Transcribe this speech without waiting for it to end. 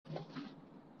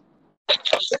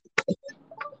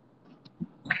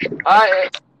Hi,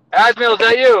 Azmil, is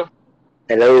that you?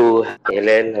 Hello,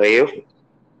 Helen. How are you?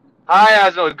 Hi,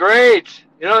 Azmil. Great.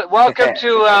 Welcome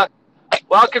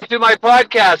to my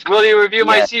podcast. Will you review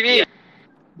my Yeah, CV?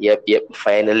 yep.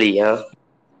 Finally, huh?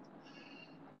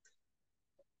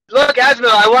 Look, Azmil,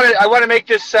 I want to make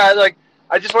this I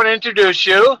just want to introduce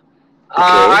you. Okay.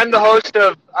 I'm the host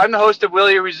of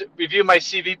Will You Review My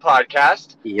CV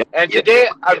podcast, Yep, and yep. today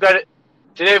I've got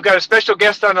a special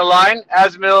guest on the line,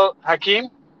 Azmil Hakim.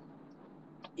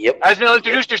 Yep. Azmil,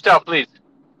 introduce yourself, please.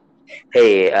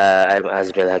 Hey, I'm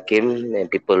Azmil Hakim,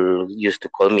 and people used to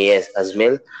call me as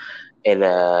Azmil, and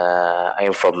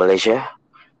I'm from Malaysia,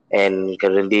 and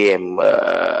currently I'm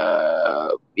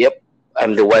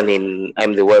the one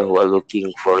who are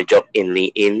looking for a job in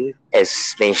LinkedIn, as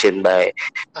mentioned by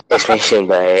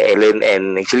Ellen,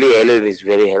 and actually Ellen is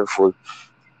very helpful.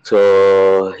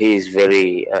 So he is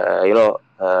very,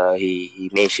 he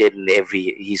mentioned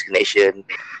every his connection.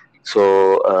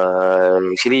 So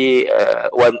actually,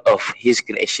 one of his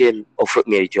connection offered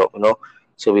me a job.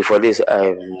 So before this,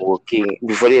 I'm working.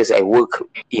 Before this, I work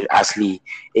in ASLI,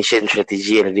 Asian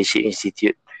Strategy and Leadership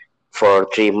Institute, for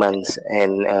 3 months,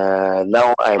 and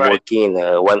now I'm Right. working in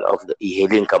one of the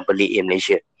e-hailing company in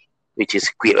Malaysia, which is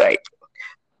Quick Ride.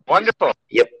 Wonderful.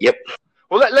 Yep.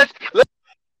 Well, let's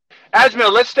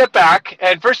Asmil, let's step back.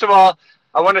 And first of all,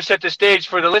 I want to set the stage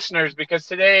for the listeners because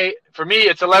today, for me,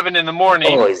 it's 11 in the Oh,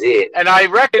 morning. is it? And I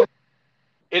reckon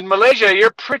in Malaysia,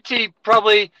 you're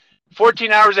probably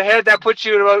 14 hours ahead. That puts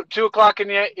you at about 2 o'clock in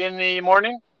the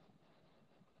morning.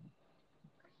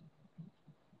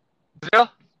 Asmil?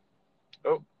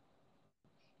 Oh,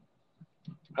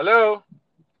 hello.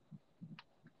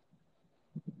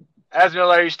 Asmil,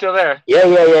 are you still there? Yeah.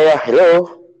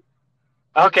 Hello.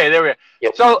 Okay, there we are.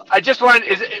 Yep. So I just want,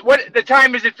 what the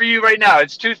time is it for you right now?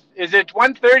 Is it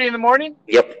 1:30 in the morning?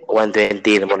 Yep.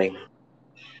 1:20 in the morning.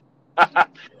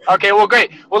 Okay, well,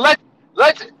 great. Well, let's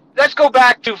let's go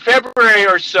back to February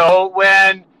or so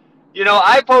when,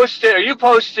 I posted or you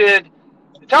posted.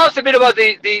 Tell us a bit about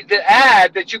the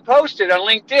ad that you posted on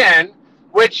LinkedIn,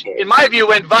 which, Okay. in my view,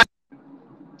 went viral.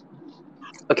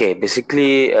 Okay,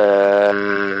 basically,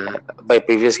 my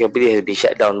previous company has been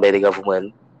shut down by the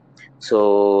government.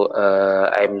 So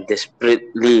I'm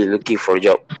desperately looking for a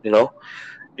job.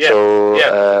 Yes, So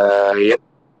yes, yep.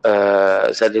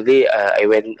 Suddenly, I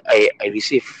went. I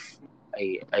received.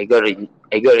 I got an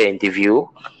interview.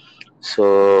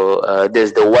 So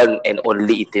there's the one and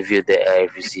only interview that I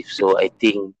received. So I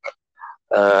think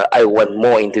I want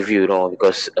more interview.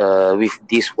 Because with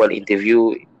this one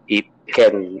interview, it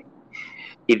can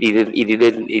it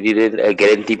didn't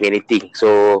guarantee me anything.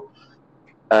 So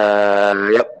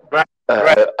yep. right,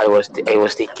 right. I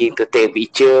was thinking to take a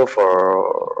picture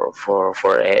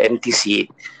for an empty seat.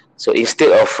 So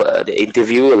instead of the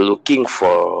interviewer looking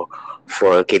for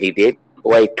a candidate,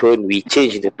 why don't we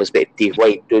change the perspective?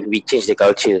 Why don't we change the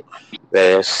culture?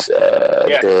 Whereas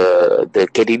Yes, the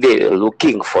candidate are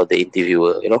looking for the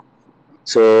interviewer.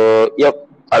 So yep,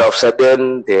 all of a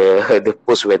sudden the the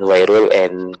post went viral,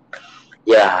 and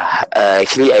yeah,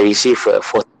 actually I received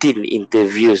 14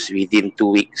 interviews within 2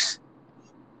 weeks.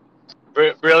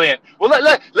 brilliant. Well,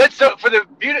 let's for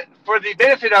the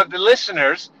benefit of the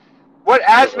listeners, what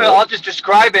Asmil, Mhm.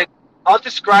 I'll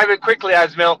describe it quickly,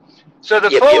 Asmil. So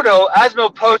the Yep. photo,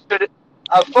 Asmil posted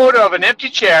a photo of an empty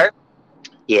chair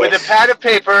with a Yes. pad of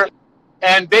paper,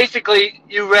 and basically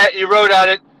you wrote on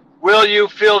it, "Will you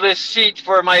fill this seat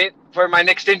for my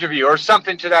next interview?" or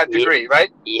something to that Ye- degree,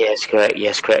 right? yes, correct.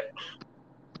 Yes, correct.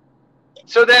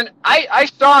 So then I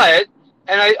saw it,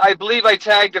 and I believe I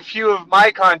tagged a few of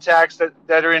my contacts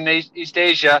that are in East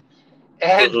Asia,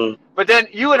 and Mm-hmm. but then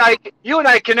you and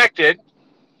I connected,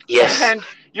 Yes. and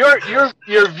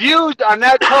your views on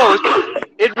that post,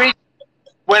 it reached,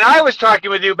 when I was talking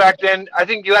with you back then, I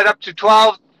think you had up to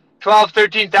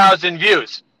 13,000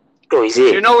 views. Oh, is Do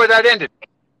you it? know where that ended?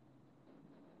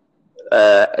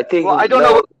 I Well, think I don't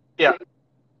know. Yeah.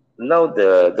 now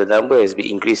the number has been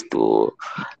increased to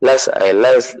last I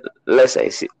noticed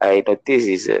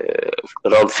is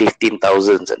around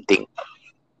 15,000 something.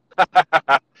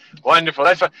 Wonderful.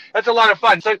 That's a lot of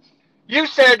fun. So you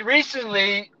said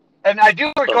recently, and I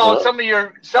do recall Uh-huh. some of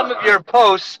your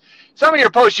posts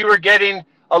you were getting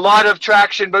a lot of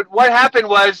traction. But what happened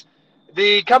was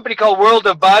the company called World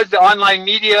of Buzz, the online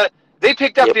media, they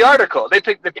picked up Yep. the article. They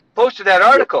posted that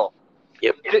Yep. article.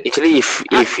 Yep. Did, Actually,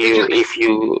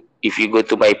 if you go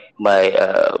to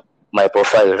my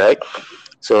profile, right?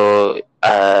 So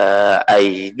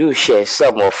I do share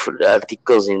some of the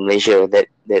articles in Malaysia that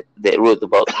wrote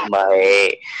about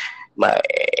my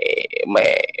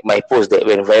my post that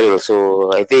went viral.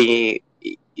 So I think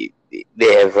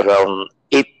they have around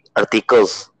 8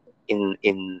 articles in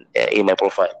my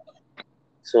profile.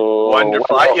 So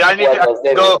Wonderful. I need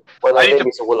to go. one I of need them to.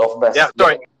 is a World of Yeah, Bass.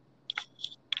 sorry.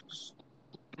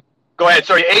 Go ahead.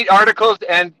 Sorry, 8 articles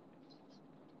and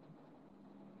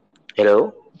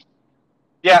Hello.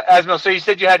 yeah, Asmo. So you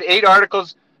said you had 8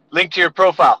 articles linked to your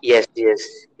profile. Yes, yes,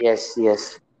 yes,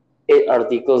 yes. 8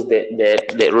 articles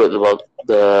that wrote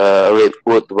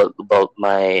about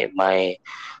my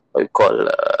what you call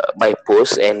my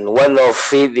post, and one of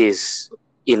it is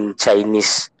in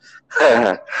Chinese.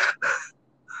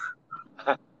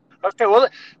 Okay. Well,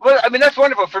 I mean that's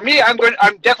wonderful. For me, I'm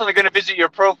definitely going to visit your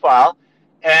profile,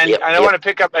 and Yep, I yep. want to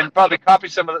pick up and probably copy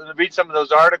read some of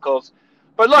those articles.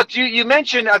 But look, you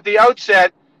mentioned at the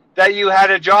outset that you had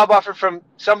a job offer from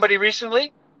somebody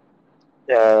recently.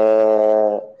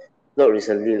 Uh, Not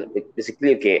recently.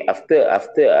 Basically, okay. After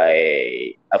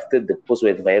the post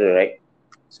went viral, right?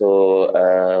 So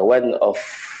uh, one of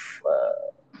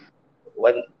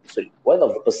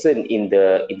the person in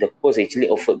the post actually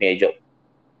offered me a job.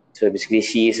 So basically,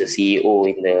 she is a CEO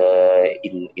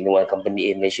in one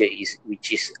company in Malaysia, is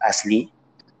which is Asli.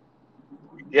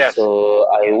 Yes. So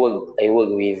I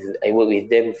work with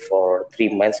them for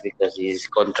 3 months because it's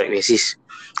contract basis.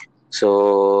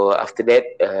 So after that,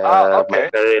 my Okay.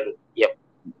 current, yep.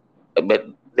 But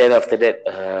then after that,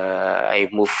 I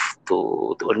moved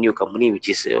to a new company, which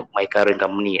is my current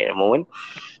company at the moment.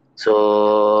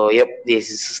 So yep,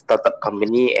 this is a startup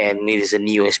company, and it is a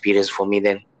new experience for me.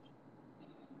 Then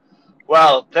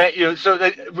Well, thank you. So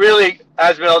that really,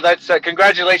 Asmil, that's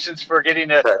congratulations for getting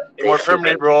a more thank you,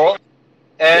 permanent man. role. Yep.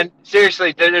 And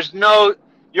seriously, there's no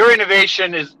your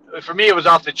innovation is for me it was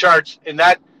off the charts, and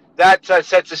that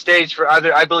sets the stage for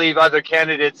other I believe other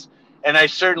candidates. And I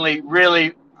certainly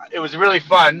really it was really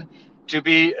fun to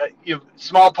be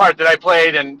small part that I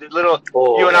played, and little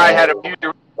you Oh and I had a man,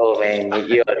 few. oh man,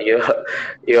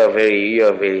 you are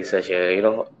very such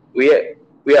a,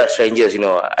 we are strangers.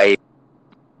 I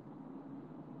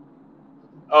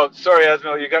Oh, sorry,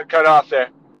 Asmil, you got cut off there.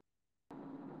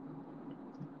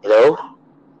 Hello.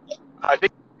 I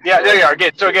think yeah, there you are.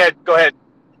 Good. So again, go ahead,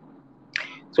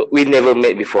 So we never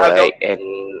met before, Asmil. right?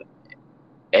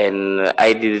 And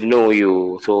I didn't know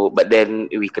you. So but then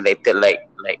we connected,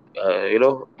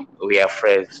 we are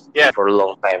friends Yeah, for a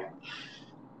long time.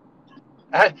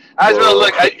 Asmil, So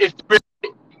look,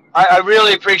 I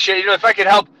really appreciate if I could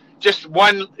help just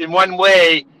one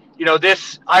way,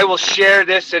 this I will share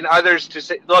this and others to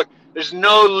say, look, there's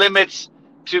no limits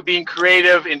to being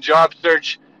creative in job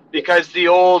search because the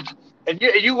old and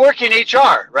you work in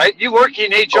HR, right? You work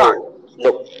in HR.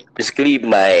 no, basically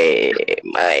my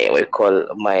what you call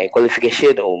my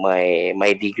qualification, or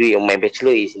my degree or my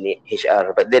bachelor is in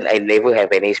HR, but then I never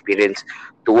have any experience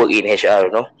to work in HR.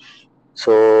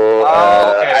 So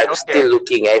Oh, okay, okay. I'm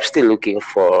still looking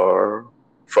for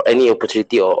any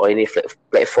opportunity, or any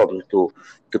platform to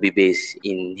be based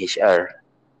in HR.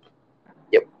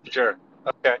 Yep. Sure.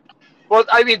 Okay. Well,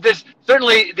 I mean, this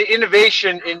certainly the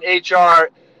innovation in HR.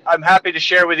 I'm happy to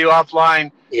share with you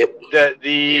offline Yep.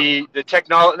 the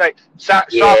technology, like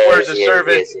software as Yes, a yes,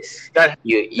 service yes, yes. that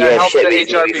You that have helps shared the with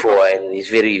me HR people. before, and it's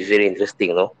very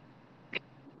interesting, no?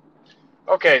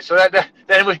 Okay, so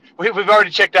then we've already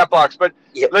checked that box. But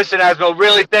Yep. listen, Asmo,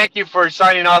 really thank you for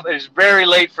signing off. It's very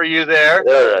late for you there,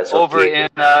 No, no, it's over okay.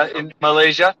 in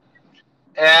Malaysia.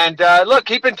 And look,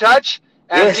 keep in touch,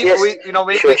 and Yes, people yes.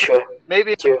 we Sure, sure.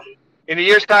 maybe Sure. in a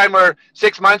year's time or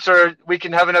 6 months, or we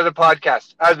can have another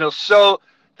podcast. Asmo, so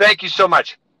thank you so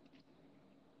much.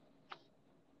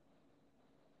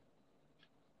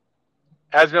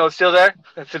 Asmo is still there.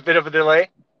 It's a bit of a delay.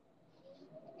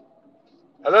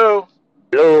 Hello.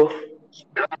 Hello.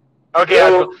 Okay,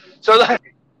 Asmo. Hello. So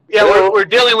yeah, we're Hello.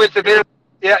 dealing with a bit of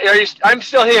yeah. I'm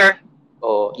still here.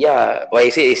 Oh, yeah. What I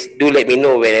say is, do let me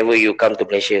know whenever you come to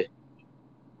Malaysia.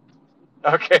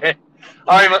 Okay.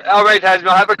 All right,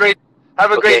 Hasmil. Have a Okay.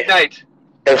 great night.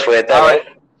 Thanks for your time, All man. right.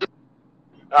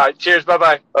 All right. Cheers. Bye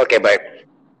bye. Okay, bye.